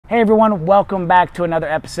Hey everyone, welcome back to another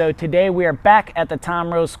episode. Today we are back at the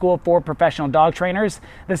Tom Rose School for Professional Dog Trainers.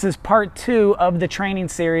 This is part 2 of the training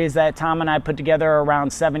series that Tom and I put together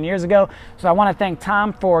around 7 years ago. So I want to thank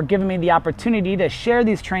Tom for giving me the opportunity to share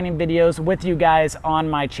these training videos with you guys on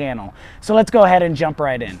my channel. So let's go ahead and jump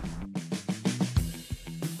right in.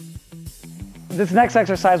 This next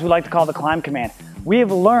exercise we like to call the climb command. We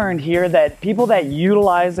have learned here that people that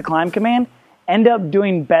utilize the climb command end up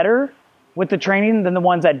doing better with the training than the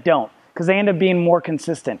ones that don't, because they end up being more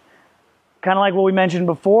consistent. Kind of like what we mentioned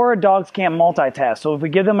before, dogs can't multitask. So if we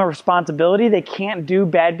give them a responsibility, they can't do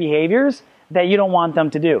bad behaviors that you don't want them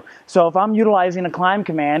to do. So if I'm utilizing a climb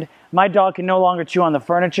command, my dog can no longer chew on the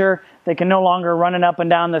furniture. They can no longer running up and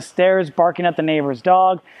down the stairs, barking at the neighbor's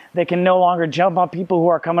dog. They can no longer jump on people who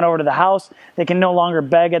are coming over to the house. They can no longer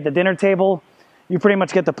beg at the dinner table. You pretty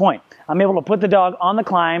much get the point. I'm able to put the dog on the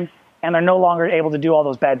climb, and they're no longer able to do all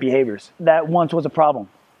those bad behaviors that once was a problem.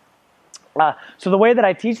 So the way that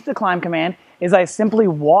I teach the climb command is I simply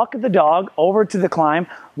walk the dog over to the climb.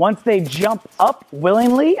 Once they jump up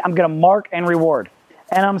willingly, I'm going to mark and reward.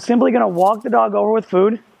 And I'm simply going to walk the dog over with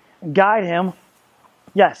food, guide him.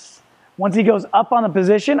 Yes. Once he goes up on the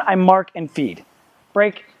position, I mark and feed.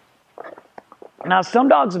 Break. Now some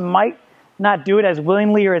dogs might not do it as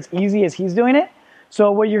willingly or as easy as he's doing it.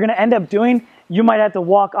 So what you're going to end up doing, you might have to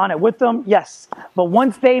walk on it with them, yes. But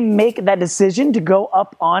once they make that decision to go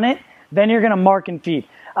up on it, then you're going to mark and feed.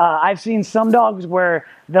 I've seen some dogs where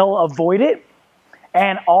they'll avoid it,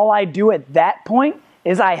 and all I do at that point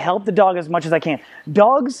is I help the dog as much as I can.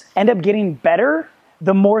 Dogs end up getting better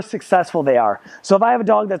the more successful they are. So if I have a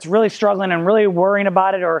dog that's really struggling and really worrying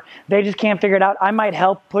about it, or they just can't figure it out, I might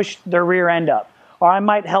help push their rear end up, or I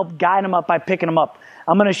might help guide them up by picking them up.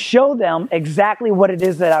 I'm going to show them exactly what it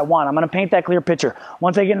is that I want. I'm going to paint that clear picture.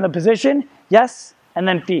 Once I get in the position, yes, and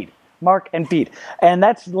then feed. Mark and feed. And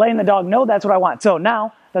that's letting the dog know that's what I want. So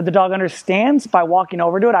now that the dog understands by walking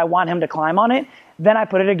over to it, I want him to climb on it, then I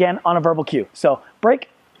put it again on a verbal cue. So break.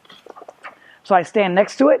 So I stand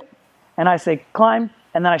next to it, and I say climb,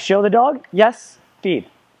 and then I show the dog, yes, feed.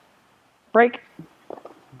 Break.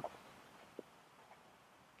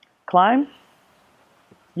 Climb.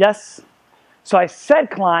 Yes. So I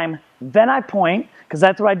said climb, then I point, because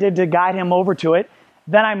that's what I did to guide him over to it.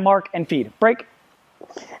 Then I mark and feed. Break.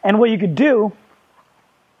 And what you could do,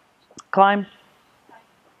 climb.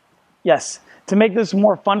 Yes. To make this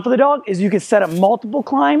more fun for the dog is you could set up multiple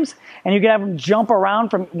climbs, and you could have them jump around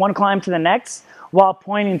from one climb to the next while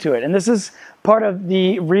pointing to it. And this is part of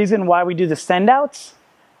the reason why we do the send outs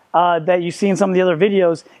that you see in some of the other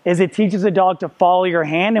videos, is it teaches the dog to follow your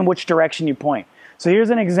hand in which direction you point. So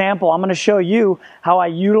here's an example. I'm going to show you how I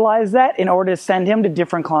utilize that in order to send him to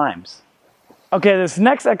different climbs. Okay, this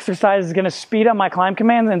next exercise is going to speed up my climb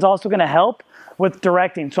commands, and it's also going to help with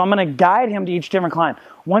directing. So I'm going to guide him to each different climb.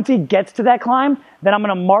 Once he gets to that climb, then I'm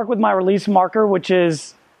going to mark with my release marker, which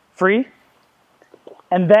is free.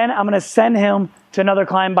 And then I'm going to send him to another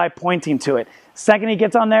climb by pointing to it. Second he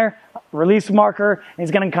gets on there, release marker, and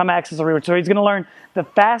he's going to come access the reward. So he's going to learn the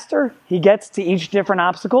faster he gets to each different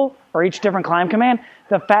obstacle or each different climb command,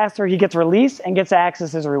 the faster he gets released and gets to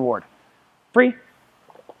access his reward. Free.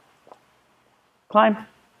 Climb.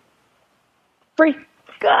 Free.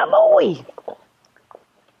 Good boy.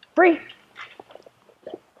 Free.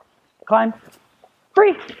 Climb.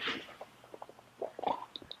 Free.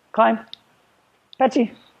 Climb.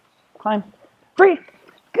 Fetchy. Climb. Free.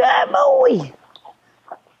 Good boy.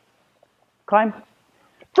 Climb.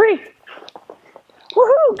 Free.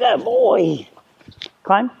 Woohoo, good boy.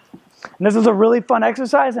 Climb. And this is a really fun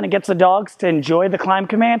exercise, and it gets the dogs to enjoy the climb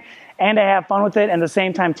command and to have fun with it, and at the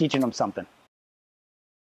same time teaching them something.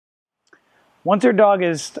 Once your dog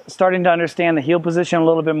is starting to understand the heel position a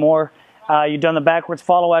little bit more, you've done the backwards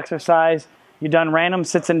follow exercise, you've done random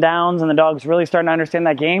sits and downs, and the dog's really starting to understand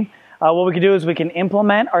that game, what we can do is we can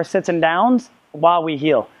implement our sits and downs while we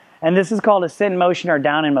heel. And this is called a sit in motion or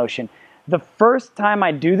down in motion. The first time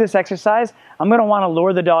I do this exercise, I'm going to want to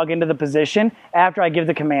lure the dog into the position after I give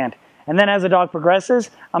the command. And then as the dog progresses,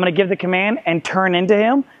 I'm going to give the command and turn into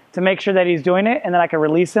him to make sure that he's doing it, and then I can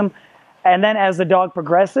release him. And then as the dog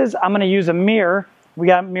progresses, I'm going to use a mirror. We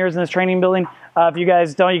got mirrors in this training building. If you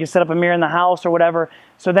guys don't, you can set up a mirror in the house or whatever.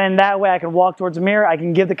 So then that way I can walk towards the mirror. I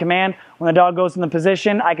can give the command. When the dog goes in the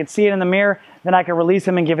position, I can see it in the mirror. Then I can release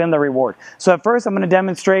him and give him the reward. So at first, I'm going to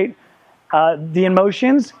demonstrate the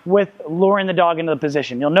emotions with luring the dog into the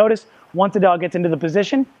position. You'll notice once the dog gets into the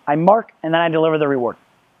position, I mark and then I deliver the reward.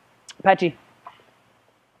 Patchy.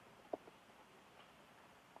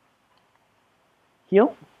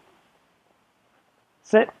 Heel.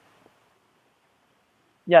 Sit.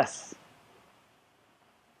 Yes.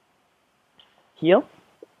 Heel.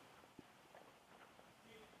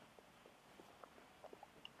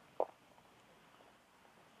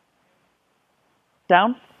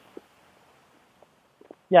 Down.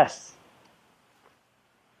 Yes.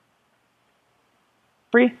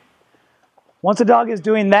 Free. Once a dog is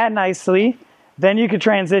doing that nicely, then you could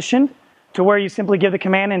transition to where you simply give the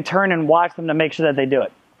command and turn and watch them to make sure that they do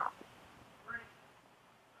it.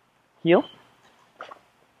 Heel.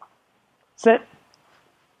 Sit.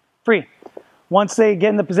 Free. Once they get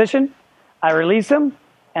in the position, I release him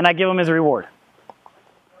and I give him his reward.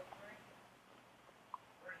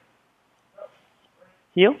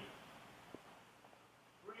 Heel.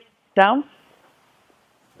 Down.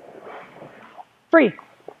 Free.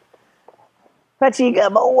 Bet you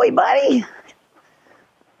good boy, buddy.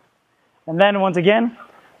 And then once again,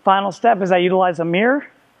 final step is I utilize a mirror.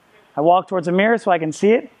 I walk towards a mirror so I can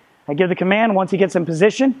see it. I give the command. Once he gets in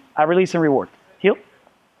position, I release and reward. Heel.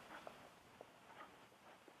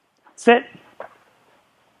 Sit.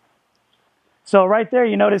 So right there,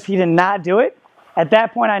 you notice he did not do it. At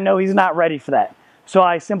that point, I know he's not ready for that. So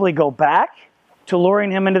I simply go back to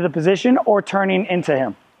luring him into the position or turning into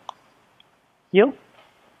him. Heel.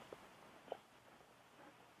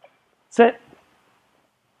 Sit.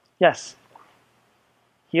 Yes.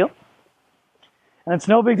 Heel. And it's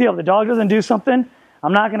no big deal. If the dog doesn't do something,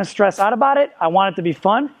 I'm not going to stress out about it. I want it to be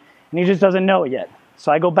fun, and he just doesn't know it yet.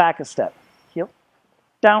 So I go back a step. Heel.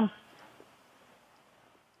 Down.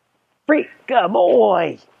 Free. Good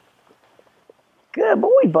boy. Good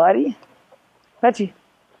boy, buddy. Petchy.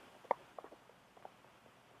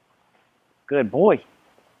 Good boy.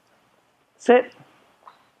 Sit.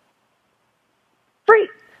 Free.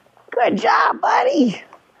 Good job, buddy.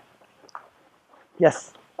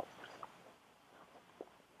 Yes.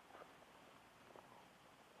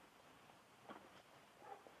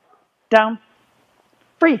 Down.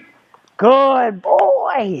 Free. Good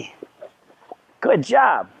boy. Good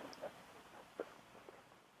job.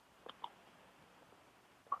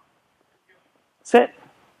 Sit.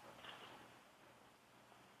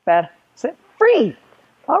 Bad. Sit. Free.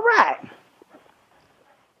 All right.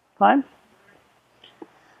 Fine.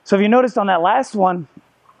 So if you noticed on that last one,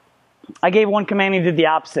 I gave one command, he did the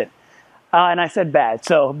opposite. And I said bad.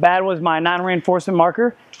 So bad was my non-reinforcement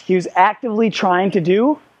marker. He was actively trying to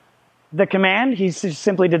do the command. He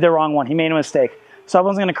simply did the wrong one. He made a mistake. So I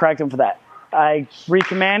wasn't going to correct him for that. I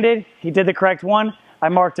recommanded. He did the correct one. I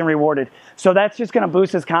marked and rewarded. So that's just going to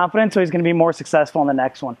boost his confidence, so he's going to be more successful in the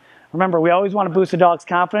next one. Remember, we always want to boost a dog's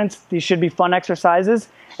confidence. These should be fun exercises,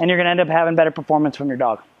 and you're going to end up having better performance from your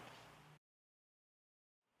dog.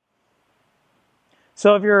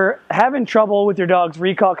 So if you're having trouble with your dog's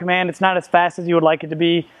recall command, it's not as fast as you would like it to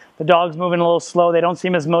be, the dog's moving a little slow, they don't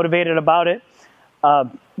seem as motivated about it,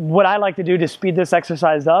 what I like to do to speed this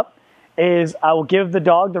exercise up is I will give the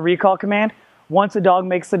dog the recall command. Once the dog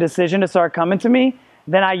makes the decision to start coming to me,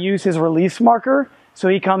 then I use his release marker so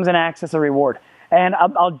he comes and acts as a reward. And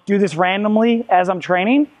I'll do this randomly as I'm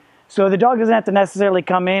training, so the dog doesn't have to necessarily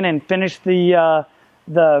come in and finish the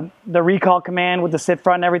recall command with the sit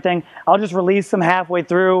front and everything. I'll just release him halfway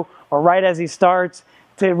through or right as he starts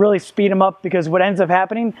to really speed him up, because what ends up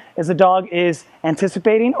happening is the dog is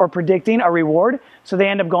anticipating or predicting a reward, so they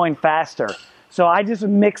end up going faster. So I just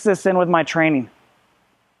mix this in with my training.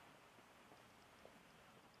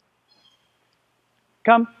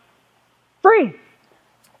 Come. Free.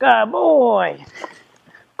 Good boy.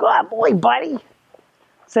 Good boy, buddy.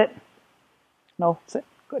 Sit. No, sit.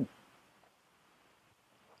 Good.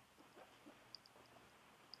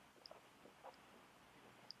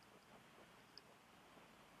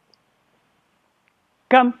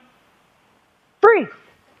 Come. Free.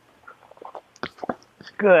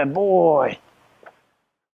 Good boy.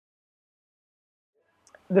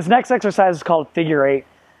 This next exercise is called figure 8.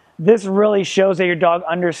 This really shows that your dog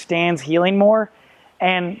understands heeling more.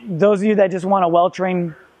 And those of you that just want a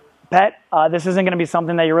well-trained pet, this isn't going to be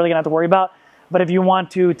something that you're really going to have to worry about. But if you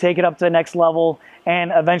want to take it up to the next level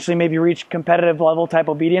and eventually maybe reach competitive level type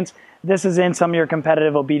obedience, this is in some of your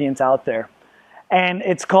competitive obedience out there. And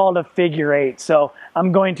it's called a figure 8. So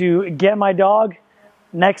I'm going to get my dog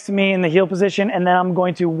next to me in the heel position, and then I'm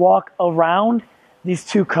going to walk around these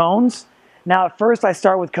two cones. Now at first I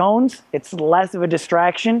start with cones. It's less of a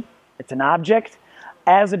distraction. It's an object.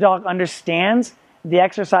 As the dog understands the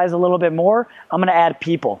exercise a little bit more, I'm going to add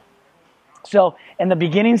people. So in the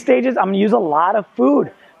beginning stages, I'm going to use a lot of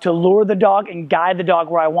food to lure the dog and guide the dog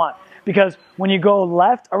where I want. Because when you go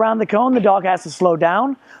left around the cone, the dog has to slow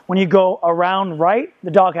down. When you go around right, the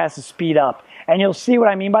dog has to speed up. And you'll see what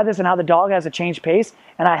I mean by this and how the dog has to change pace,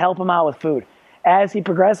 and I help him out with food. As he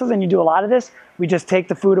progresses and you do a lot of this, we just take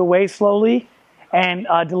the food away slowly and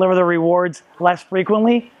deliver the rewards less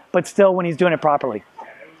frequently, but still when he's doing it properly.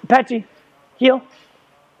 Petchy, heel.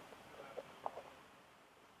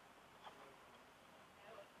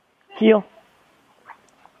 Heel.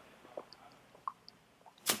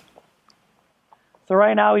 So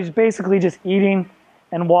right now he's basically just eating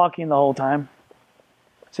and walking the whole time.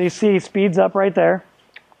 So you see he speeds up right there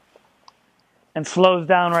and slows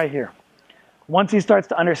down right here. Once he starts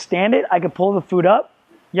to understand it, I can pull the food up.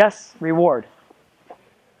 Yes, reward.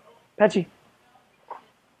 Petchy.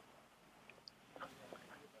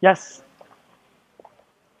 Yes.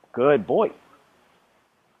 Good boy.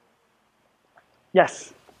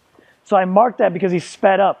 Yes. So I marked that because he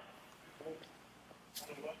sped up.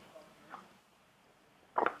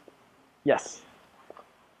 Yes.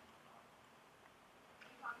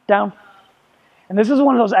 Down. And this is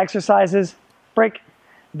one of those exercises, break,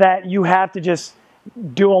 that you have to just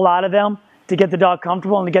do a lot of them to get the dog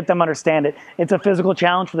comfortable and to get them understand it. It's a physical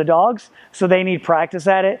challenge for the dogs, so they need practice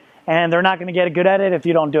at it, and they're not going to get good at it if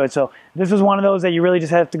you don't do it. So this is one of those that you really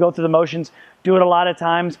just have to go through the motions, do it a lot of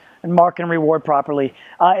times, and mark and reward properly.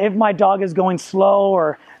 If my dog is going slow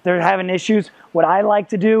or they're having issues, what I like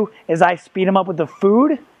to do is I speed them up with the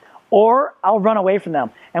food, or I'll run away from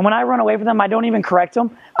them. And when I run away from them, I don't even correct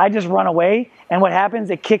them. I just run away, and what happens,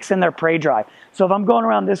 it kicks in their prey drive. So if I'm going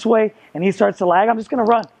around this way and he starts to lag, I'm just going to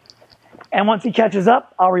run. And once he catches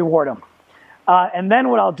up, I'll reward him. And then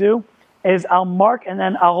what I'll do is I'll mark, and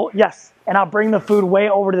then and I'll bring the food way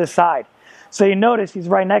over to the side. So you notice he's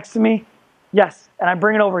right next to me. Yes, and I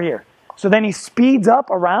bring it over here. So then he speeds up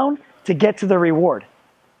around to get to the reward.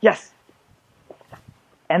 Yes.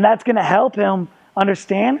 And that's going to help him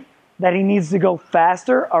understand that he needs to go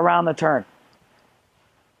faster around the turn.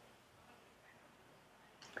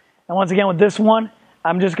 And once again, with this one,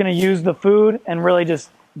 I'm just going to use the food and really just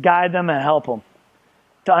guide them and help them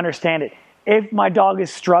to understand it. If my dog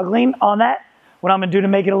is struggling on that, what I'm going to do to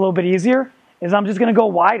make it a little bit easier is I'm just going to go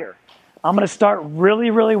wider. I'm going to start really,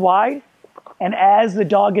 really wide. And as the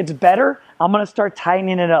dog gets better, I'm going to start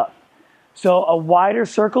tightening it up. So a wider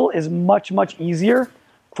circle is much, much easier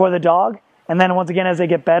for the dog. And then once again, as they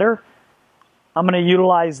get better, I'm going to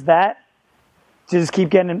utilize that to just keep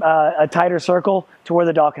getting a tighter circle to where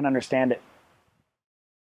the dog can understand it.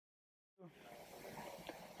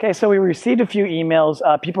 Okay, so we received a few emails,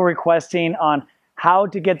 people requesting on how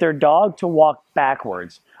to get their dog to walk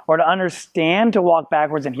backwards or to understand to walk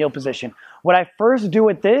backwards in heel position. What I first do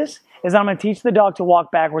with this is I'm going to teach the dog to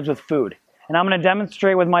walk backwards with food. And I'm going to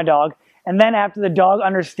demonstrate with my dog. And then after the dog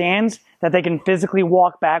understands that they can physically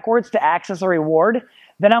walk backwards to access a reward,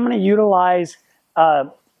 then I'm going to utilize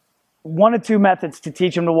one or two methods to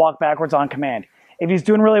teach him to walk backwards on command. If he's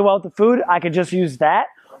doing really well with the food, I could just use that.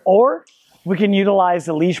 Or we can utilize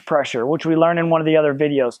the leash pressure, which we learned in one of the other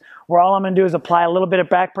videos, where all I'm going to do is apply a little bit of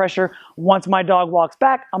back pressure. Once my dog walks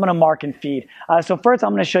back, I'm going to mark and feed. So first,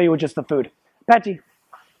 I'm going to show you with just the food. Petchy.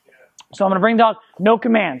 So I'm going to bring the dog, no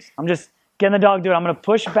commands. I'm just getting the dog do it. I'm going to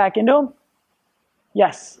push back into him.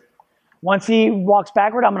 Yes. Once he walks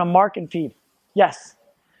backward, I'm going to mark and feed. Yes.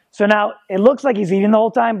 So now it looks like he's eating the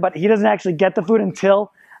whole time, but he doesn't actually get the food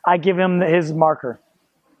until I give him his marker.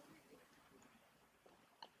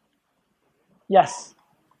 Yes.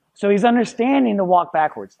 So he's understanding to walk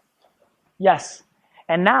backwards. Yes.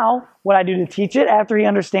 And now what I do to teach it after he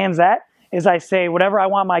understands that is I say whatever I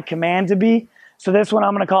want my command to be. So this one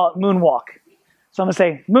I'm going to call it moonwalk. So I'm going to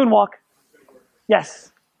say moonwalk.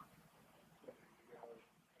 Yes.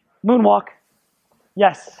 Moonwalk.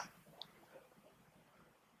 Yes.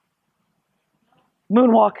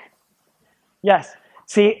 Moonwalk. Yes.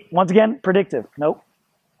 See, once again, predictive. Nope.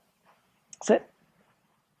 Sit.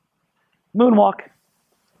 Moonwalk.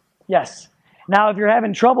 Yes. Now, if you're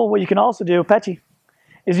having trouble, what you can also do, Petchy,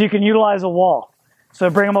 is you can utilize a wall. So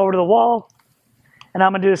bring them over to the wall, and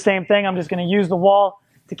I'm going to do the same thing. I'm just going to use the wall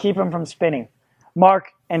to keep him from spinning.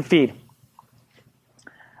 Mark and feed.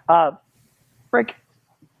 Break.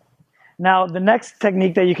 Now, the next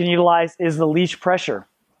technique that you can utilize is the leash pressure.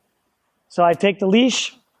 So I take the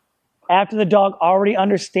leash. After the dog already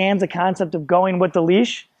understands the concept of going with the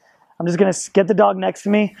leash, I'm just going to get the dog next to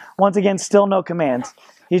me. Once again, still no commands.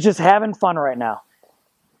 He's just having fun right now.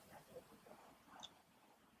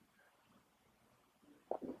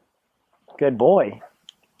 Good boy.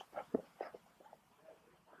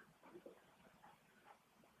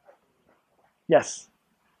 Yes.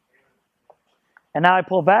 And now I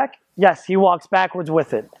pull back. Yes, he walks backwards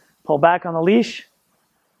with it. Pull back on the leash.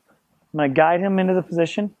 I'm going to guide him into the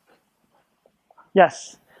position.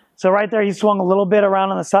 Yes. So right there, he swung a little bit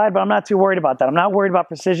around on the side, but I'm not too worried about that. I'm not worried about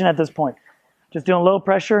precision at this point. Just doing a little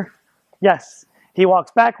pressure. Yes. He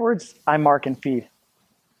walks backwards, I mark and feed.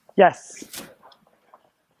 Yes.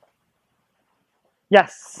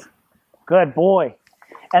 Yes. Good boy.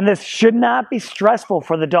 And this should not be stressful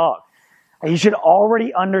for the dog. He should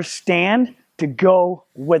already understand to go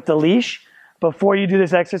with the leash before you do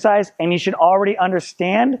this exercise, and he should already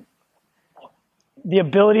understand the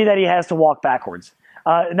ability that he has to walk backwards.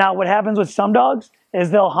 Now, what happens with some dogs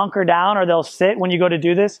is they'll hunker down or they'll sit when you go to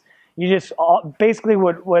do this. You just basically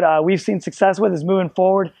what we've seen success with is moving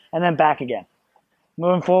forward and then back again.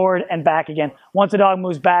 Moving forward and back again. Once a dog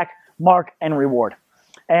moves back, mark and reward.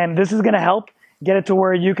 And this is going to help get it to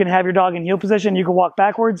where you can have your dog in heel position. You can walk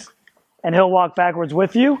backwards and he'll walk backwards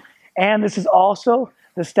with you. And this is also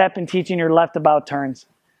the step in teaching your left about turns.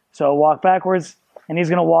 So walk backwards and he's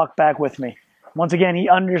going to walk back with me. Once again, he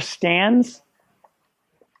understands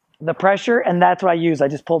the pressure, and that's what I use. I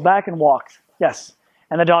just pulled back and walked. Yes.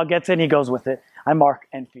 And the dog gets it and he goes with it. I mark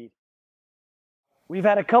and feed. We've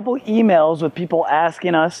had a couple emails with people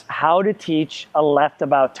asking us how to teach a left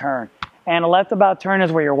about turn. And a left about turn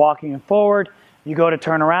is where you're walking forward. You go to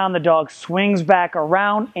turn around, the dog swings back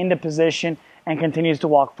around into position and continues to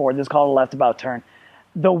walk forward. This is called a left about turn.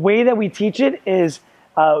 The way that we teach it is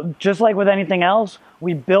just like with anything else,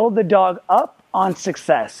 we build the dog up on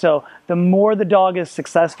success. So the more the dog is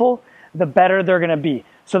successful, the better they're going to be.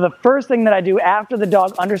 So the first thing that I do after the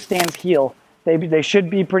dog understands heel, they should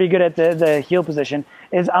be pretty good at the heel position,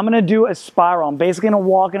 is I'm going to do a spiral. I'm basically going to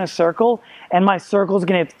walk in a circle, and my circle is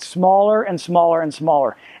going to get smaller and smaller and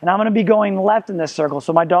smaller. And I'm going to be going left in this circle.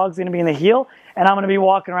 So my dog's going to be in the heel, and I'm going to be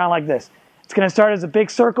walking around like this. It's going to start as a big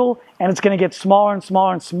circle, and it's going to get smaller and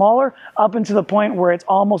smaller and smaller up until the point where it's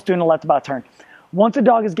almost doing a left about turn. Once a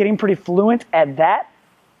dog is getting pretty fluent at that,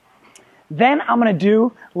 then I'm going to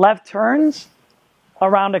do left turns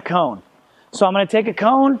around a cone. So I'm going to take a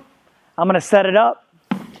cone, I'm going to set it up,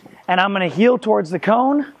 and I'm going to heel towards the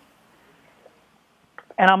cone,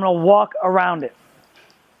 and I'm going to walk around it.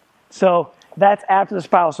 So that's after the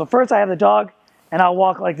spiral. So first I have the dog, and I'll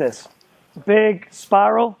walk like this. Big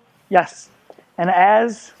spiral, yes. And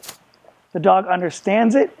as the dog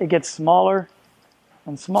understands it, it gets smaller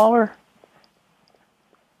and smaller.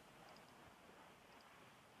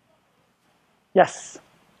 Yes,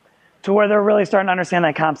 to where they're really starting to understand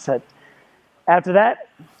that concept. After that,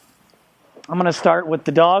 I'm going to start with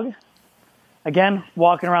the dog. Again,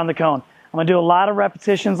 walking around the cone. I'm going to do a lot of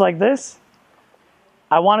repetitions like this.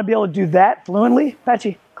 I want to be able to do that fluently.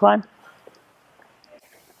 Patchy, climb.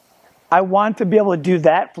 I want to be able to do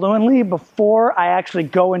that fluently before I actually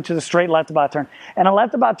go into the straight left about turn. And a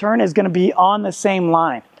left about turn is going to be on the same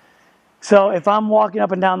line. So if I'm walking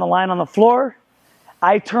up and down the line on the floor,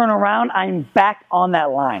 I turn around, I'm back on that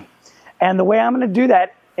line. And the way I'm going to do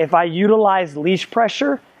that, if I utilize leash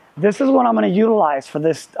pressure, this is what I'm going to utilize for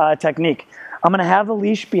this technique. I'm going to have the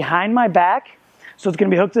leash behind my back, so it's going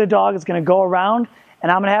to be hooked to the dog, it's going to go around,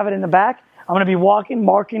 and I'm going to have it in the back. I'm going to be walking,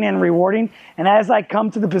 marking, and rewarding, and as I come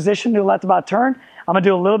to the position to left about turn, I'm going to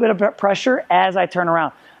do a little bit of pressure as I turn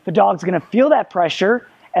around. The dog's going to feel that pressure,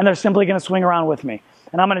 and they're simply going to swing around with me.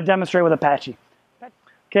 And I'm going to demonstrate with Apache.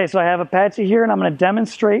 Okay, so I have Apache here, and I'm going to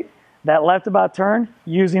demonstrate that left about turn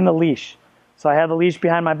using the leash. So I have the leash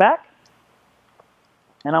behind my back,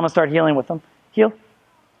 and I'm going to start heeling with them. Heel.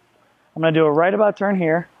 I'm going to do a right about turn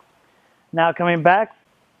here. Now coming back.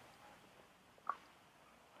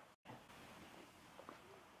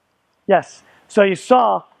 Yes, so you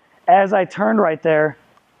saw as I turned right there,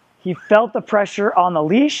 he felt the pressure on the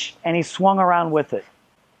leash, and he swung around with it.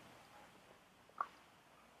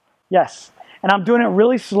 Yes. And I'm doing it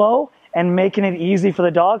really slow and making it easy for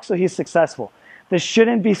the dog so he's successful. This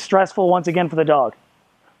shouldn't be stressful once again for the dog.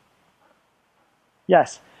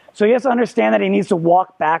 Yes. So he has to understand that he needs to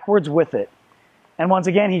walk backwards with it. And once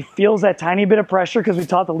again, he feels that tiny bit of pressure because we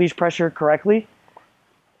taught the leash pressure correctly.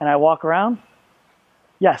 And I walk around.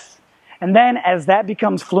 Yes. And then as that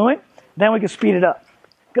becomes fluent, then we can speed it up.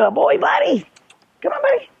 Good boy, buddy. Come on,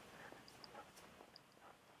 buddy.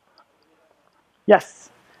 Yes.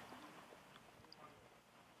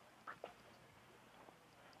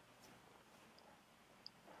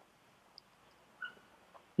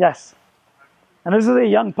 Yes. And this is a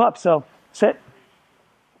young pup, so sit.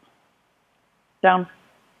 Down.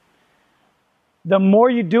 The more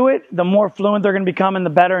you do it, the more fluent they're going to become and the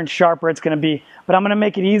better and sharper it's going to be. But I'm going to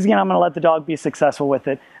make it easy and I'm going to let the dog be successful with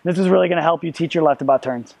it. This is really going to help you teach your left about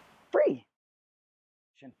turns. Free.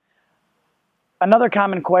 Another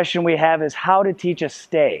common question we have is how to teach a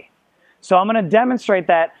stay. So I'm going to demonstrate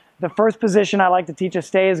that. The first position I like to teach a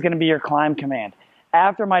stay is going to be your climb command.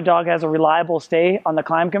 After my dog has a reliable stay on the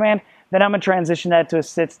climb command, then I'm going to transition that to a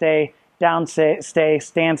sit stay, down stay,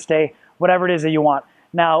 stand stay, whatever it is that you want.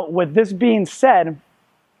 Now, with this being said,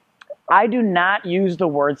 I do not use the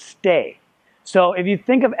word stay. So if you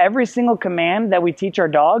think of every single command that we teach our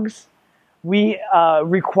dogs, we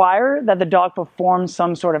require that the dog perform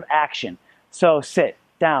some sort of action. So sit,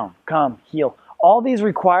 down, come, heel. All these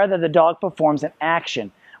require that the dog performs an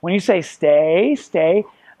action. When you say stay, stay,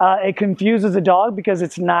 it confuses the dog because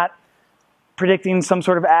it's not predicting some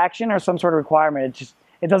sort of action or some sort of requirement.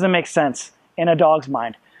 It doesn't make sense in a dog's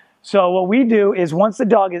mind. So what we do is once the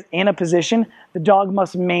dog is in a position, the dog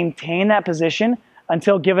must maintain that position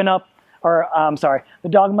until given up, or the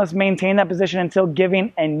dog must maintain that position until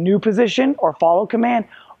giving a new position or follow command,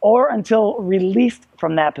 or until released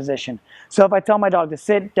from that position. So if I tell my dog to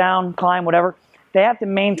sit, down, climb, whatever, they have to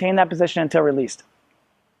maintain that position until released.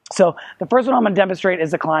 So the first one I'm going to demonstrate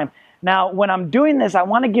is the climb. Now, when I'm doing this, I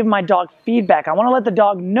want to give my dog feedback. I want to let the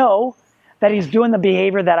dog know that he's doing the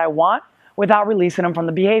behavior that I want without releasing him from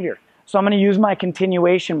the behavior. So I'm going to use my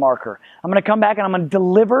continuation marker. I'm going to come back and I'm going to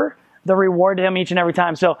deliver the reward to him each and every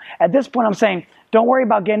time. So at this point, I'm saying, don't worry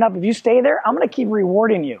about getting up. If you stay there, I'm going to keep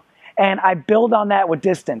rewarding you. And I build on that with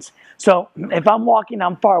distance. So if I'm walking,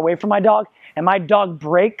 I'm far away from my dog, and my dog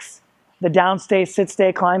breaks the down stay, sit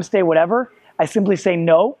stay, climb stay, whatever, I simply say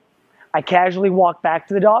no. I casually walk back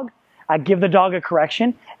to the dog. I give the dog a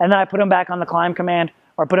correction, and then I put him back on the climb command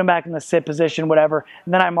or put him back in the sit position, whatever,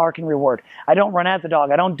 and then I mark and reward. I don't run at the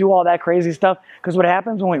dog. I don't do all that crazy stuff, because what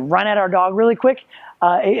happens when we run at our dog really quick,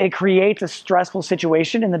 it creates a stressful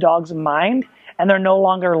situation in the dog's mind, and they're no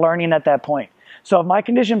longer learning at that point. So if my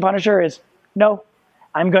condition punisher is no,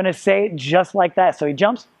 I'm going to say it just like that. So he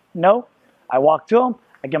jumps, no, I walk to him,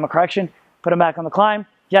 I give him a correction, put him back on the climb,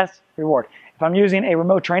 yes, reward. If I'm using a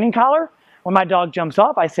remote training collar, when my dog jumps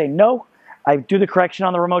off, I say no, I do the correction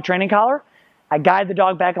on the remote training collar, I guide the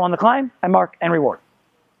dog back on the climb, I mark and reward.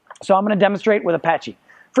 So I'm going to demonstrate with Apache.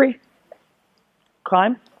 Free,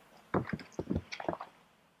 climb.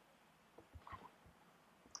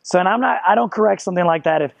 So and I don't correct something like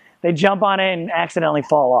that if they jump on it and accidentally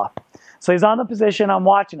fall off. So he's on the position, I'm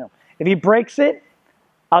watching him. If he breaks it,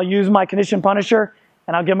 I'll use my condition punisher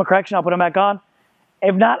and I'll give him a correction, I'll put him back on.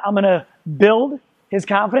 If not, I'm going to build his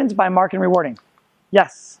confidence by marking and rewarding.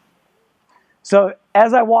 Yes. So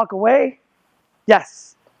as I walk away,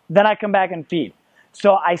 yes. Then I come back and feed.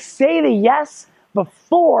 So I say the yes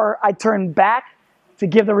before I turn back to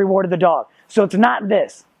give the reward to the dog. So it's not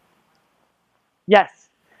this. Yes.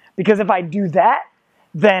 Because if I do that,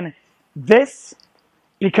 then this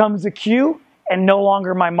becomes a cue and no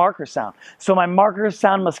longer my marker sound. So my marker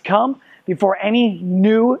sound must come before any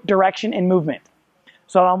new direction in movement.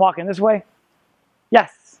 So I'm walking this way.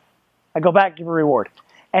 Yes. I go back, give a reward.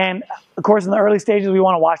 And of course, in the early stages, we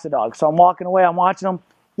want to watch the dog. So I'm walking away, I'm watching them.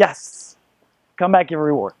 Yes. Come back, give a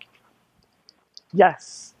reward.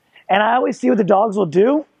 Yes. And I always see what the dogs will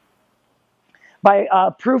do by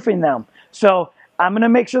proofing them. So I'm going to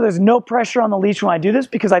make sure there's no pressure on the leash when I do this,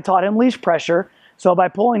 because I taught him leash pressure. So by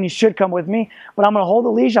pulling, he should come with me. But I'm going to hold the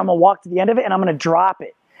leash, I'm going to walk to the end of it, and I'm going to drop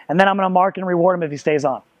it. And then I'm going to mark and reward him if he stays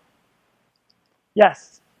on.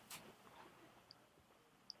 Yes.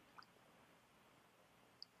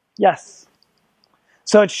 Yes.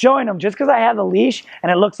 So it's showing them, just because I have the leash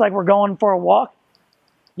and it looks like we're going for a walk,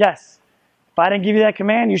 yes. If I didn't give you that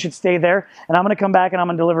command, you should stay there, and I'm going to come back and I'm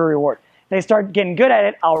going to deliver a reward. If they start getting good at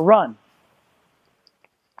it, I'll run.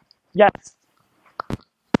 Yes.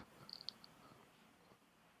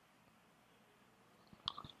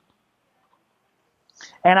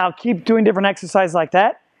 And I'll keep doing different exercises like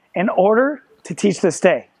that in order to teach the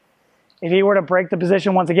stay. If he were to break the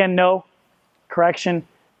position, once again, no, correction,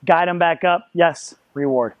 guide him back up, yes,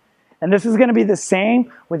 reward. And this is going to be the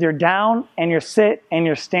same with your down and your sit and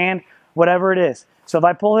your stand, whatever it is. So if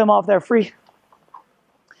I pull him off there free,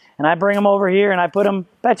 and I bring him over here and I put him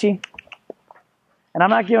Petchy, and I'm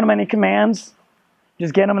not giving him any commands,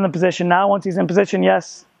 just getting him in the position. Now once he's in position,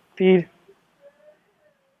 yes, feed.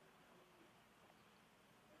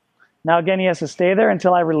 Now again, he has to stay there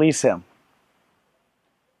until I release him.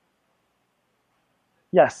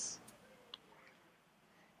 Yes.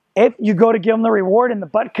 If you go to give him the reward and the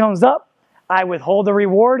butt comes up, I withhold the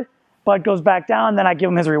reward, butt goes back down, then I give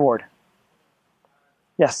him his reward.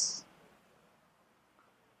 Yes.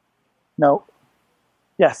 No.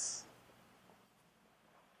 Yes.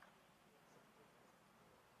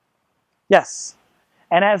 Yes.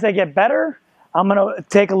 And as they get better, I'm going to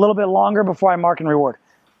take a little bit longer before I mark and reward.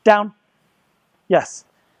 Down. Yes.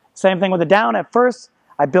 Same thing with the down. At first,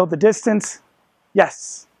 I build the distance.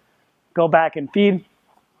 Yes. Go back and feed.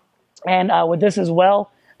 And with this as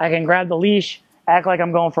well, I can grab the leash, act like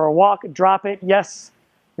I'm going for a walk, drop it. Yes.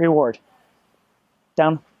 Reward.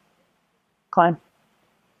 Down. climb.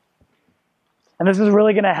 And this is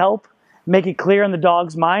really going to help make it clear in the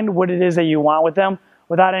dog's mind what it is that you want with them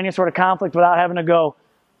without any sort of conflict, without having to go,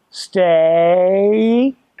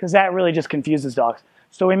 stay, because that really just confuses dogs.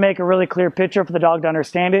 So we make a really clear picture for the dog to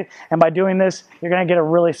understand it, and by doing this, you're going to get a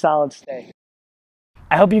really solid stay.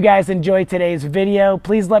 I hope you guys enjoyed today's video.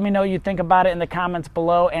 Please let me know what you think about it in the comments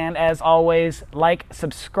below, and as always, like,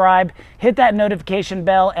 subscribe, hit that notification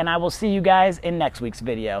bell, and I will see you guys in next week's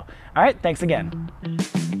video. All right, thanks again.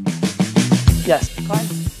 Yes, climb.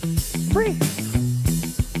 Free.